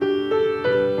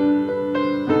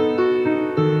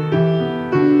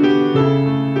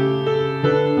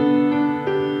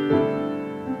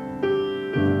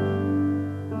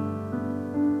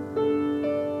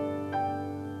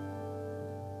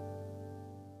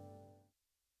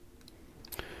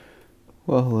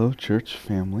Well, hello, church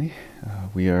family.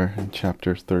 We are in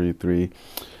chapter 33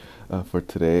 for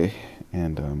today,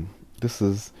 and this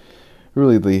is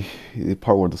really the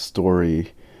part where the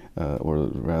story, or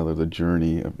rather the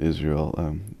journey of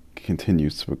Israel,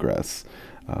 continues to progress.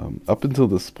 Up until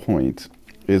this point,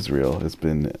 Israel has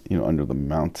been, under the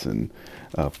mountain,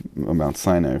 Mount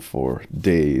Sinai, for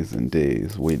days and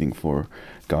days, waiting for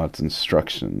God's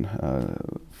instruction.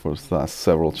 For the last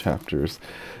several chapters,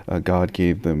 God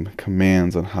gave them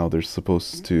commands on how they're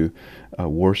supposed to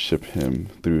worship Him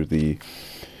through the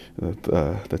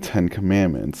Ten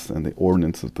Commandments and the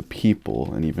ordinance of the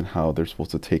people, and even how they're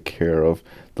supposed to take care of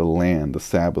the land, the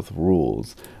Sabbath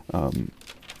rules,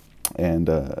 and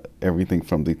everything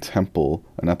from the temple,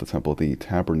 not the temple, the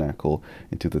tabernacle,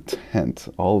 into the tent.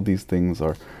 All of these things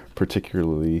are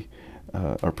particular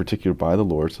by the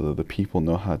Lord, so that the people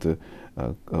know how to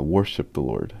worship the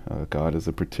Lord. God is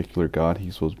a particular God.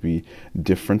 He's supposed to be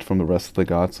different from the rest of the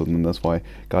gods. So then that's why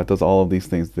God does all of these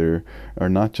things. There are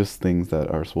not just things that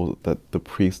the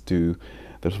priests do.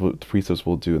 That's what the priests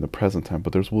will do in the present time,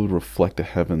 but theirs will reflect a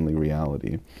heavenly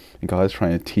reality. And God is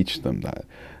trying to teach them that.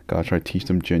 God is trying to teach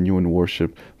them genuine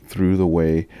worship through the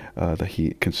way that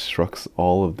He constructs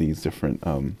all of these different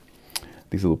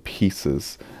these little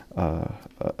pieces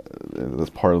as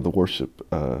part of the worship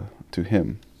to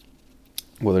Him.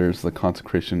 Whether it's the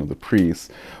consecration of the priests,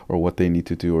 or what they need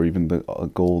to do, or even the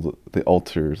gold, the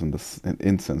altars, and and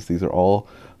incense. These are all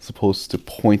supposed to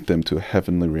point them to a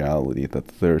heavenly reality,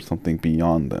 that there's something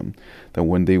beyond them. That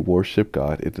when they worship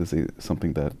God, it is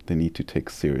something that they need to take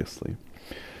seriously.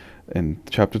 In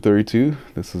chapter 32,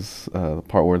 this is the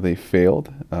part where they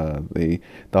failed. They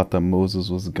thought that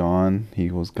Moses was gone. He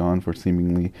was gone for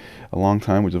seemingly a long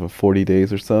time, which is about 40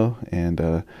 days or so,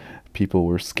 and people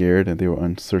were scared and they were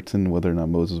uncertain whether or not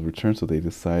Moses would return, so they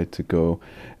decided to go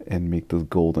and make the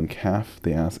golden calf.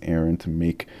 They asked Aaron to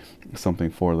make something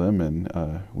for them, and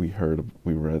we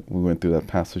went through that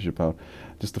passage about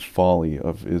just the folly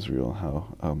of Israel,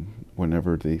 how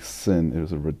whenever they sin, it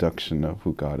is a reduction of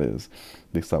who God is.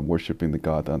 They stop worshiping the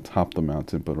God on top of the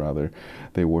mountain, but rather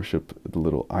they worship the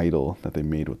little idol that they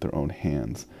made with their own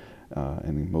hands.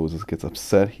 And Moses gets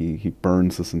upset. He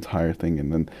burns this entire thing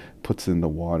and then puts it in the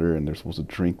water, and they're supposed to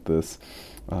drink this,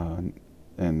 and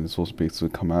it's supposed to basically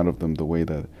come out of them the way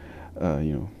that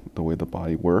the way the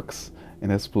body works.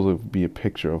 And that's supposed to be a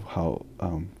picture of how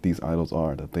these idols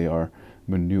are, that they are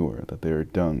manure, that they are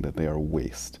dung, that they are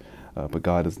waste. But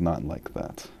God is not like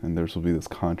that, and there will be this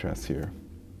contrast here.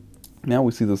 Now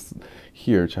we see this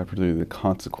here, chapter 3, the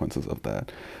consequences of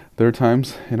that. There are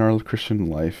times in our Christian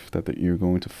life that you're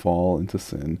going to fall into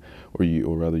sin, or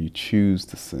rather you choose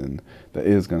to sin, that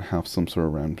is going to have some sort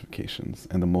of ramifications.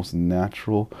 And the most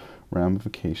natural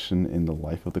ramification in the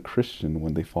life of the Christian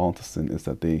when they fall into sin is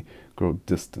that they grow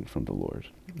distant from the Lord.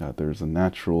 There's a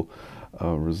natural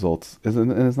result,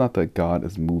 and it's not that God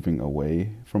is moving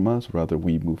away from us, rather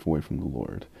we move away from the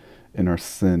Lord. In our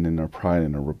sin, in our pride,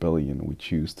 in our rebellion, we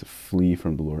choose to flee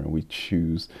from the Lord, and we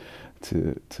choose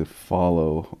to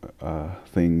follow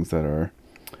things that are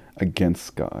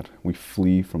against God. We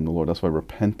flee from the Lord. That's why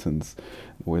repentance,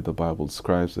 the way the Bible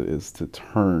describes it, is to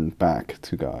turn back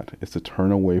to God. It's to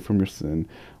turn away from your sin,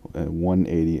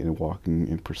 180, and walking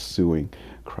and pursuing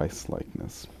Christ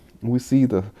likeness. And we see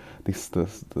the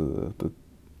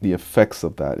effects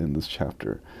of that in this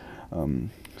chapter.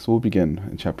 So we'll begin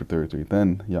in chapter 33.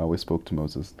 Then Yahweh spoke to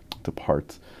Moses,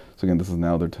 depart. So again, this is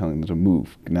now they're telling them to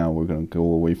move. Now we're going to go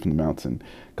away from the mountain.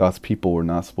 God's people were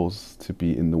not supposed to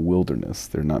be in the wilderness.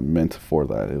 They're not meant for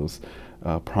that. It was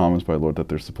promised by the Lord that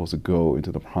they're supposed to go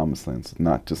into the promised lands,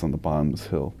 not just on the bottom of this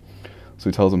hill. So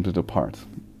He tells them to depart.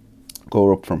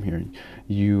 Go up from here,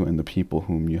 you and the people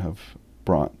whom you have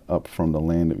brought up from the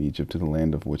land of Egypt to the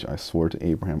land of which I swore to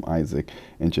Abraham, Isaac,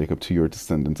 and Jacob, to your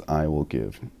descendants I will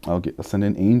give. I'll send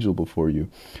an angel before you,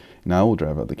 and I will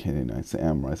drive out the Canaanites, the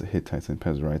Amorites, the Hittites, and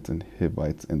Perizzites, and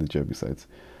Hivites, and the Jebusites.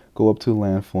 Go up to the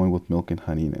land flowing with milk and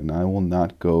honey, and I will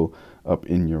not go up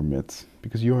in your midst,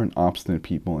 because you are an obstinate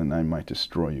people, and I might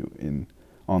destroy you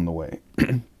on the way.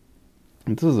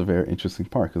 And this is a very interesting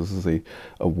part, because this is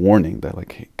a warning that,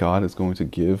 like, God is going to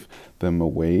give them a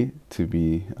way to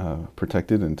be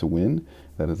protected and to win.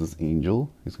 That is this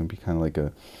angel. He's going to be kind of like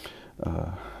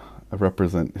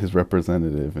his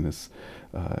representative, and his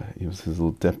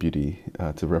little deputy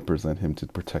to represent him, to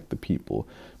protect the people.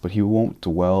 But he won't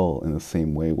dwell in the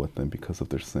same way with them because of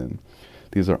their sin.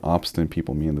 These are obstinate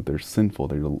people, meaning that they're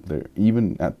sinful. They're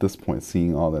even at this point,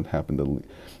 seeing all that happened to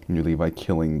Levi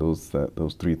killing those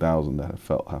 3,000 that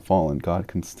have fallen. God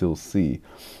can still see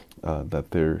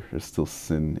that there is still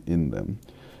sin in them,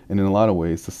 And in a lot of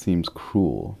ways, this seems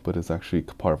cruel, but it's actually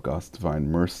part of God's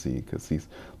divine mercy because He's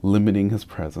limiting His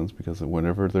presence. Because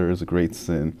whenever there is a great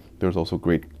sin, there's also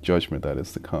great judgment that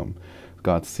is to come.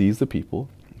 God sees the people.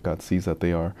 God sees that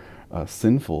they are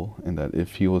sinful, and that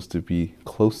if He was to be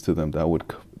close to them, that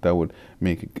would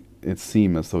make it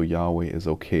seem as though Yahweh is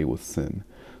okay with sin.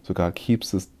 So God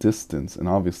keeps this distance, and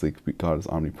obviously God is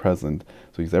omnipresent,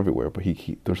 so He's everywhere. But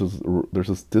there's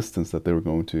this distance that they were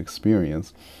going to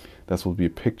experience. That's what would be a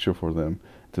picture for them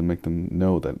to make them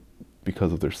know that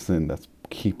because of their sin, that's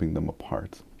keeping them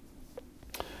apart.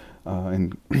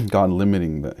 And God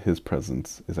limiting His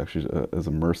presence is actually as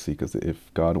a mercy, because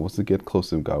if God was to get close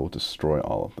to them, God will destroy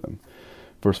all of them.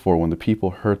 Verse 4, when the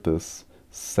people heard this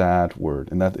sad word,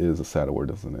 and that is a sad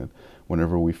word, isn't it?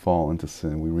 Whenever we fall into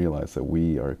sin, we realize that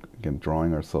we are, again,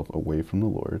 drawing ourselves away from the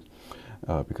Lord.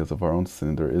 Because of our own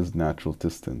sin, there is natural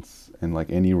distance. And like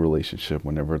any relationship,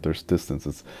 whenever there's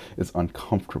distance, it's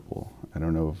uncomfortable. I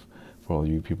don't know if for all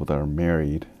you people that are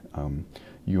married,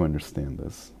 you understand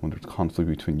this. When there's conflict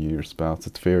between you and your spouse,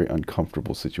 it's a very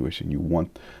uncomfortable situation. You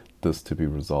want this to be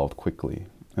resolved quickly.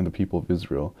 And the people of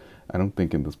Israel, I don't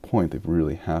think in this point they've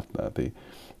really have that.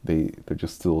 They're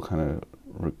just still kind of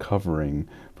recovering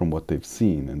from what they've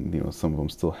seen, and some of them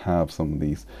still have some of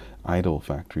these idol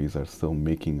factories that are still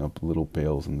making up little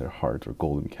Baals in their heart or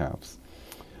golden calves.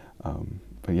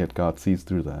 But yet God sees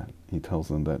through that. He tells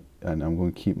them that, and I'm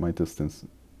going to keep my distance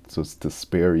so as to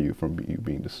spare you from you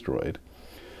being destroyed.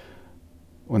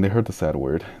 When they heard the sad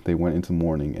word, they went into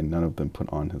mourning, and none of them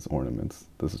put on his ornaments.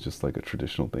 This is just like a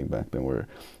traditional thing back then, where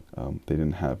they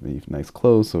didn't have any nice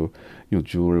clothes, so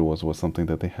jewelry was something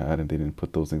that they had, and they didn't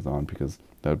put those things on because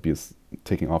that would be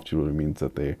taking off jewelry means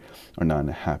that they are not in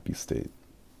a happy state.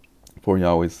 For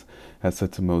Yahweh has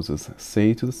said to Moses,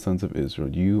 "Say to the sons of Israel,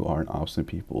 you are an obstinate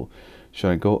people. Should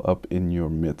I go up in your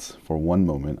midst for one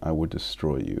moment, I would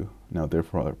destroy you. Now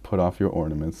therefore put off your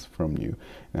ornaments from you,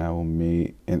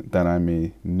 and that I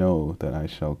may know that I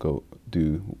shall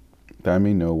that I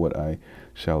may know what I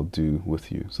shall do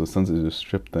with you." So the sons of Israel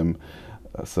stripped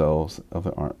themselves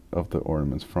of the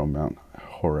ornaments from Mount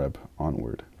Horeb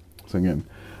onward. So again,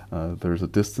 there's a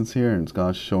distance here, and it's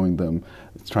God showing them,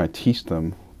 it's trying to teach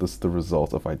them this is the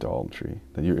result of idolatry.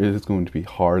 That it is going to be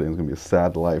hard, and it's going to be a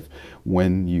sad life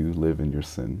when you live in your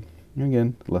sin. And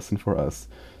again, lesson for us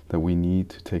that we need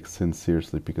to take sin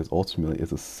seriously, because ultimately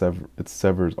it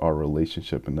severs our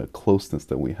relationship and the closeness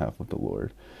that we have with the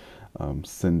Lord.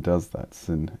 Sin does that.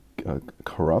 Sin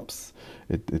corrupts,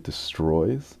 it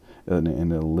destroys, and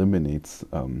it eliminates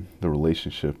the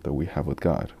relationship that we have with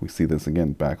God. We see this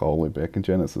again all the way back in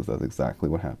Genesis. That's exactly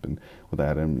what happened with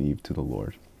Adam and Eve to the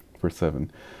Lord. Verse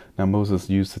 7, now Moses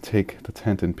used to take the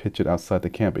tent and pitch it outside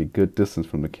the camp, a good distance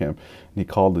from the camp, and he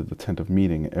called it the tent of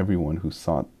meeting. And everyone who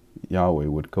sought Yahweh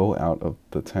would go out of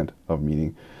the tent of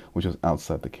meeting, which was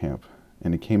outside the camp.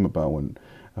 And it came about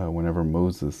whenever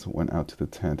Moses went out to the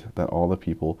tent, that all the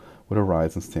people would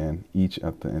arise and stand, each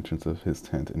at the entrance of his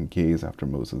tent, and gaze after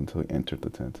Moses until he entered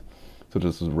the tent. So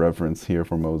there's this reverence here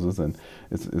for Moses, and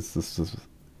it's this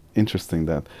interesting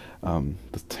that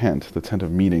the tent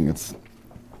of meeting,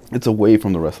 it's away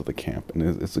from the rest of the camp, and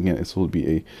it will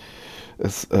be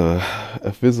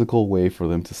a physical way for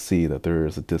them to see that there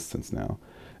is a distance now.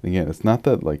 And again, it's not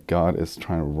that like God is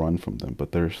trying to run from them,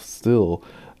 but there's still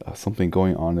something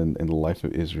going on in the life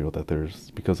of Israel, that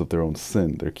there's, because of their own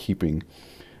sin, they're keeping,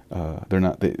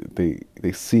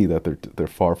 they see that they're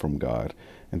far from God,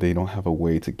 and they don't have a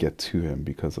way to get to Him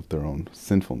because of their own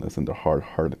sinfulness and their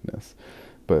hard-heartedness.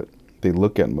 But they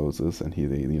look at Moses, and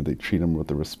they treat him with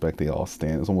the respect. They all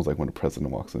stand. It's almost like when a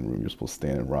president walks in the room, you're supposed to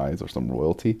stand and rise, or some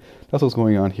royalty. That's what's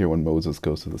going on here when Moses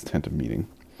goes to this tent of meeting.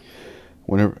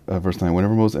 Verse 9,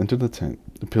 whenever Moses entered the tent,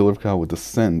 the pillar of cloud would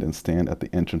descend and stand at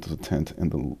the entrance of the tent, and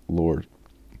the Lord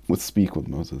would speak with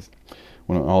Moses.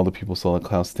 When all the people saw the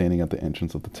cloud standing at the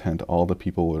entrance of the tent, all the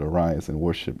people would arise and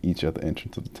worship, each at the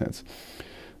entrance of the tent.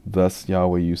 Thus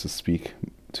Yahweh used to speak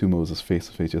to Moses face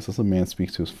to face, just as a man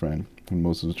speaks to his friend. When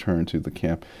Moses returned to the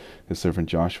camp, his servant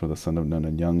Joshua, the son of Nun,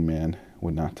 a young man,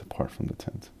 would not depart from the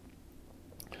tent.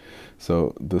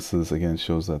 So this again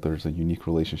shows that there's a unique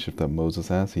relationship that Moses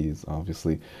has. He's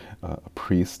obviously a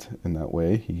priest in that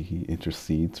way. He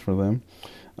intercedes for them.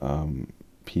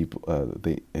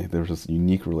 There's this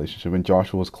unique relationship, and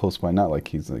Joshua was close by, not like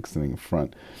he's like sitting in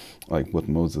front, like with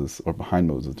Moses or behind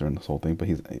Moses during this whole thing, but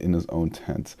he's in his own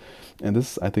tent. And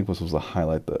this, I think, was supposed to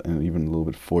highlight and even a little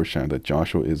bit foreshadow that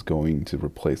Joshua is going to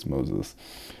replace Moses.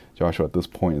 Joshua at this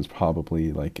point is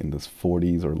probably like in his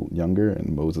 40s or younger,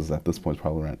 and Moses at this point is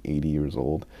probably around 80 years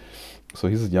old. So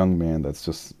he's a young man that's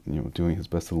just doing his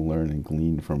best to learn and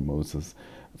glean from Moses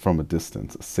from a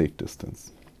distance, a safe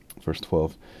distance. Verse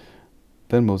 12.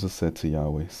 Then Moses said to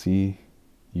Yahweh, see,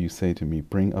 you say to me,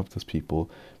 bring up this people,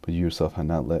 but you yourself have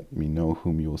not let me know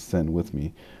whom you will send with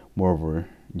me. Moreover,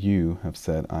 you have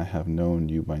said, I have known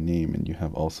you by name, and you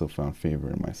have also found favor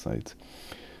in my sight.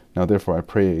 Now therefore I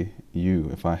pray you,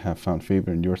 if I have found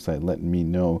favor in your sight, let me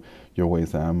know your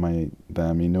ways, that I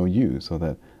may know you, so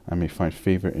that I may find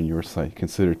favor in your sight.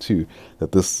 Consider too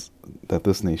that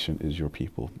this nation is your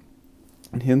people.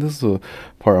 And this is a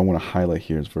part I want to highlight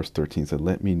here is verse 13. It said,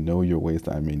 let me know your ways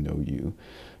that I may know you.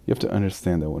 You have to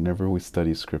understand that whenever we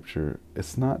study scripture,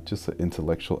 it's not just an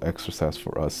intellectual exercise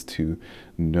for us to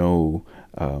know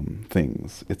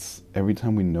things. Every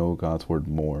time we know God's word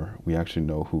more, we actually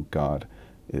know who God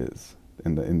is.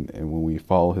 And when we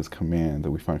follow his command,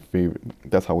 that we find favor.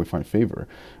 That's how we find favor.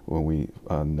 When we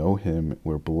know him,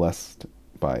 we're blessed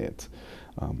by it.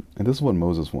 And this is what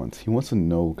Moses wants. He wants to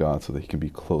know God so that he can be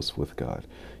close with God.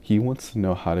 He wants to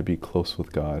know how to be close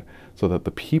with God so that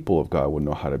the people of God will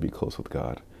know how to be close with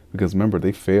God. Because remember,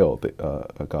 they failed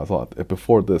God's law.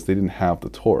 Before this, they didn't have the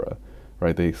Torah,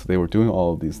 right? They were doing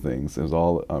all of these things. It was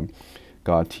all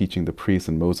God teaching the priests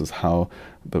and Moses how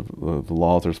the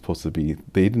laws are supposed to be.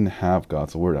 They didn't have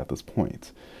God's word at this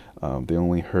point. They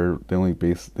only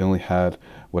had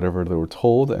whatever they were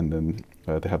told, and then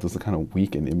they have this kind of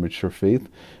weak and immature faith.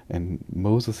 And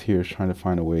Moses here is trying to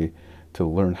find a way to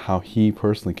learn how he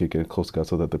personally could get close to God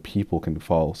so that the people can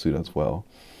follow suit as well.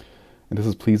 And this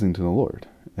is pleasing to the Lord.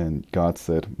 And God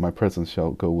said, my presence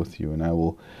shall go with you, and I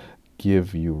will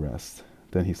give you rest.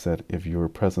 Then he said, if your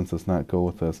presence does not go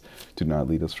with us, do not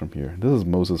lead us from here. This is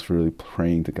Moses really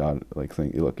praying to God, like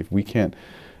saying, look, if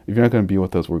you're not going to be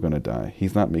with us, we're going to die.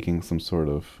 He's not making some sort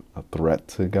of a threat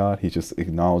to God. He's just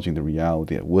acknowledging the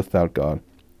reality that without God,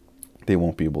 they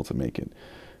won't be able to make it.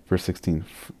 Verse 16,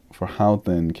 for how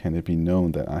then can it be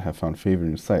known that I have found favor in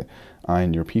your sight, I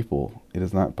and your people? It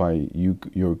is not by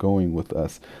you're going with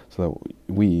us, so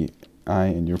that I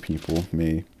and your people,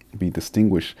 may be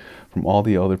distinguished from all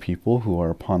the other people who are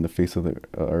upon the face of the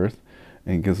earth.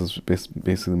 And it gives us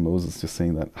basically Moses just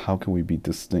saying that how can we be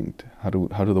distinct? How do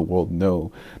the world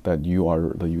know that you are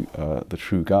the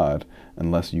true God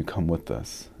unless you come with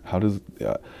us?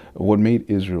 What made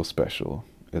Israel special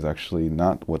is actually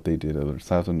not what they did, or their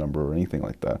size of number, or anything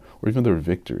like that, or even their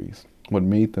victories. What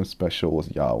made them special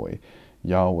was Yahweh.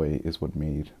 Yahweh is what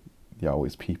made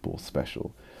Yahweh's people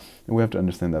special. And we have to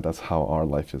understand that that's how our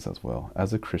life is as well.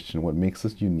 As a Christian, what makes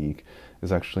us unique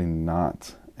is actually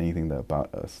not anything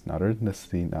about us, not our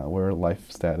ethnicity, not where our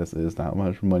life status is, not how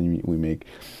much money we make.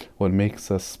 What makes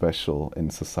us special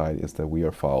in society is that we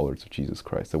are followers of Jesus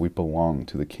Christ, that we belong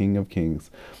to the King of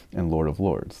Kings and Lord of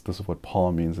Lords. This is what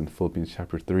Paul means in Philippians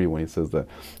chapter 3 when he says that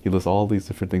he lists all these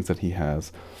different things that he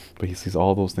has, but he sees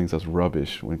all those things as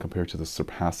rubbish when compared to the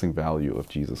surpassing value of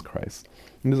Jesus Christ.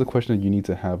 And this is a question that you need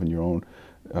to have in your own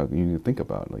you need to think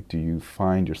about. Like, do you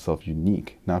find yourself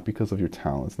unique, not because of your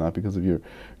talents, not because of your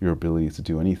ability to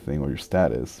do anything or your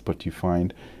status, but do you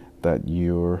find that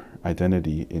your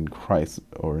identity in Christ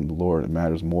or in the Lord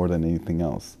matters more than anything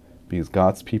else? Because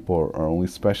God's people are only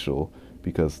special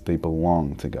because they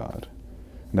belong to God.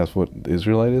 And that's what the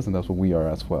Israelite is, and that's what we are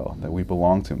as well, that we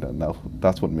belong to him.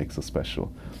 That's what makes us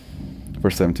special.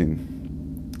 Verse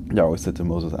 17, Yahweh said to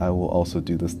Moses, I will also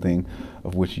do this thing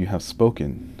of which you have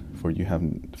spoken, for you have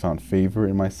found favor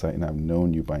in my sight, and I have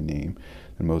known you by name.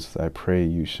 And Moses, I pray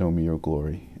you show me your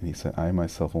glory. And he said, I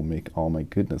myself will make all my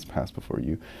goodness pass before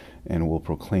you, and will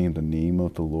proclaim the name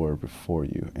of the Lord before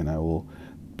you. And I will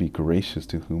be gracious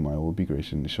to whom I will be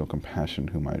gracious, and show compassion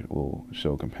whom I will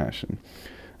show compassion.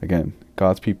 Again,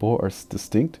 God's people are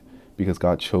distinct because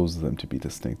God chose them to be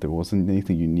distinct. There wasn't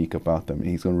anything unique about them, and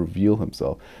he's going to reveal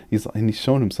himself. He's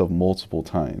shown himself multiple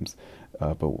times.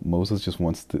 But Moses just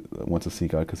wants to see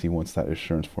God because he wants that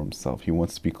assurance for himself. He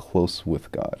wants to be close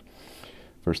with God.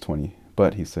 Verse 20,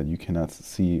 but he said, you cannot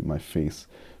see my face,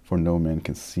 for no man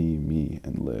can see me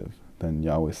and live. Then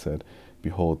Yahweh said,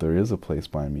 behold, there is a place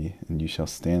by me, and you shall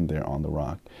stand there on the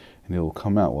rock. And it will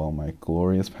come out while my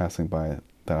glory is passing by,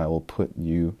 that I will put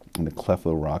you in the cleft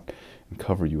of the rock and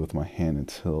cover you with my hand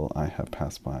until I have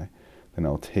passed by. Then I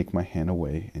will take my hand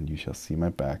away, and you shall see my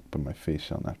back, but my face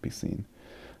shall not be seen.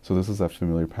 So this is that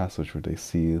familiar passage where they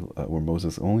see, where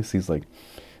Moses only sees like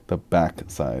the back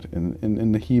side.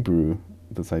 In the Hebrew,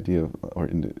 this idea of, or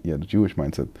in the Jewish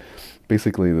mindset,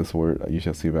 basically this word, you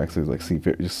shall see back, so is like seeing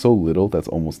just so little that's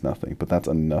almost nothing. But that's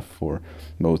enough for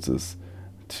Moses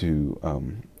to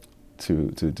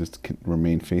just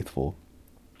remain faithful.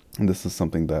 And this is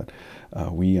something that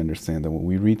we understand, that when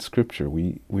we read scripture,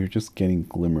 we're just getting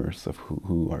glimmers of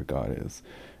who our God is.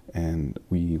 And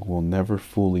we will never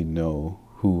fully know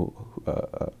who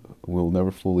will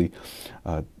never fully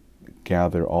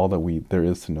gather all that there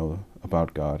is to know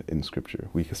about God in Scripture.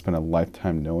 We could spend a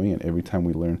lifetime knowing, and every time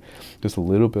we learn just a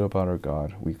little bit about our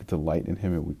God, we could delight in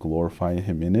Him and we glorify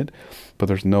Him in it. But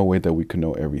there's no way that we could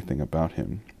know everything about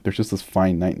Him. There's just this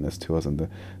finiteness to us and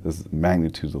this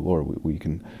magnitude of the Lord.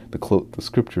 The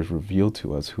Scriptures reveal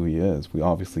to us who He is. We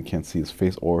obviously can't see His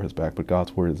face or His back, but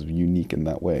God's Word is unique in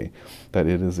that way, that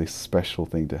it is a special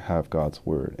thing to have God's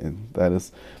Word. And that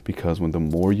is because when the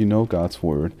more you know God's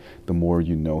Word, the more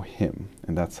you know Him.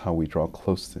 And that's how we draw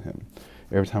close to Him.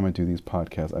 Every time I do these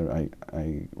podcasts,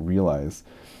 I realize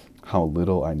how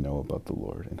little I know about the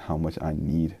Lord and how much I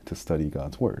need to study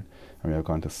God's Word. I mean, I've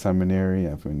gone to seminary,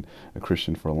 I've been a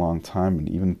Christian for a long time, and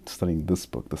even studying this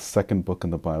book, the second book in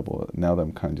the Bible, now that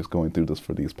I'm kind of just going through this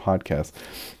for these podcasts,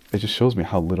 it just shows me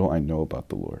how little I know about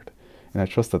the Lord. And I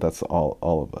trust that that's all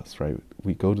of us, right?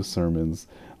 We go to sermons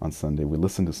on Sunday, we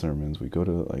listen to sermons, we go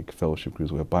to like fellowship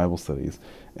groups, we have Bible studies,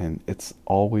 and it's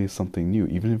always something new.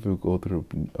 Even if we go through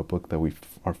a book that we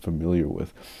are familiar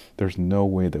with, there's no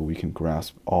way that we can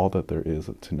grasp all that there is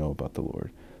to know about the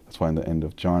Lord. That's why in the end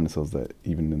of John it says that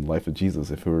even in the life of Jesus,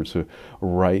 if we were to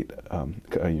write,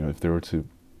 if they were to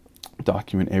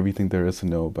document everything there is to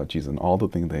know about Jesus and all the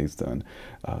things that He's done,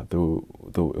 though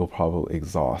it'll probably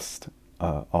exhaust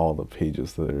all the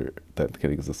pages that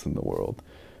could exist in the world.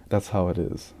 That's how it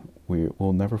is. We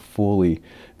will never fully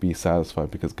be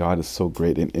satisfied because God is so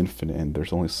great and infinite, and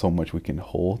there's only so much we can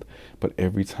hold. But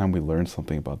every time we learn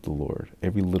something about the Lord,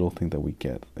 every little thing that we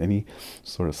get, any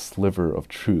sort of sliver of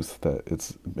truth that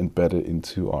it's embedded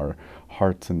into our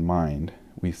hearts and mind,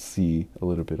 we see a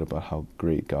little bit about how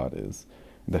great God is.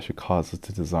 And that should cause us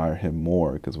to desire Him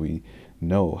more because we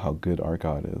know how good our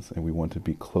God is and we want to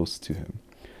be close to Him.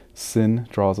 Sin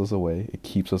draws us away. It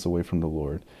keeps us away from the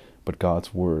Lord. But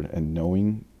God's Word and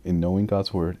knowing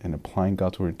God's Word and applying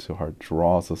God's Word to our heart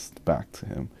draws us back to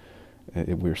Him.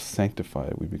 We're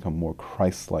sanctified. We become more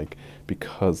Christ-like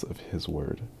because of His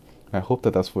Word. And I hope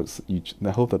that I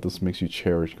hope that this makes you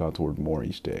cherish God's Word more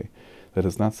each day. This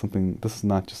is not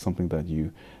just something that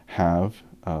you have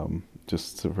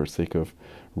just for sake of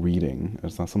reading.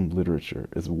 It's not some literature.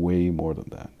 It's way more than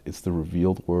that. It's the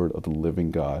revealed Word of the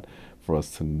living God for us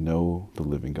to know the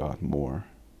living God more.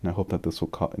 And I hope that this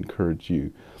will encourage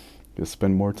you to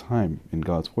spend more time in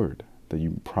God's Word, that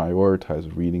you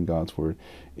prioritize reading God's Word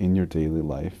in your daily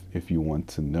life if you want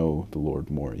to know the Lord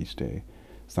more each day.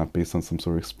 It's not based on some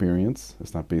sort of experience.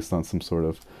 It's not based on some sort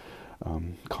of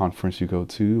conference you go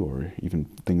to or even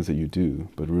things that you do,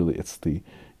 but really it's the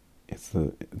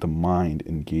mind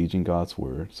engaging God's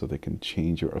Word so they can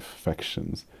change your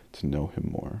affections to know Him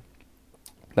more.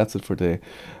 That's it for today.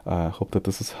 I hope that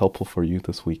this is helpful for you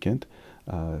this weekend.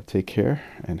 Take care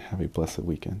and have a blessed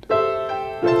weekend.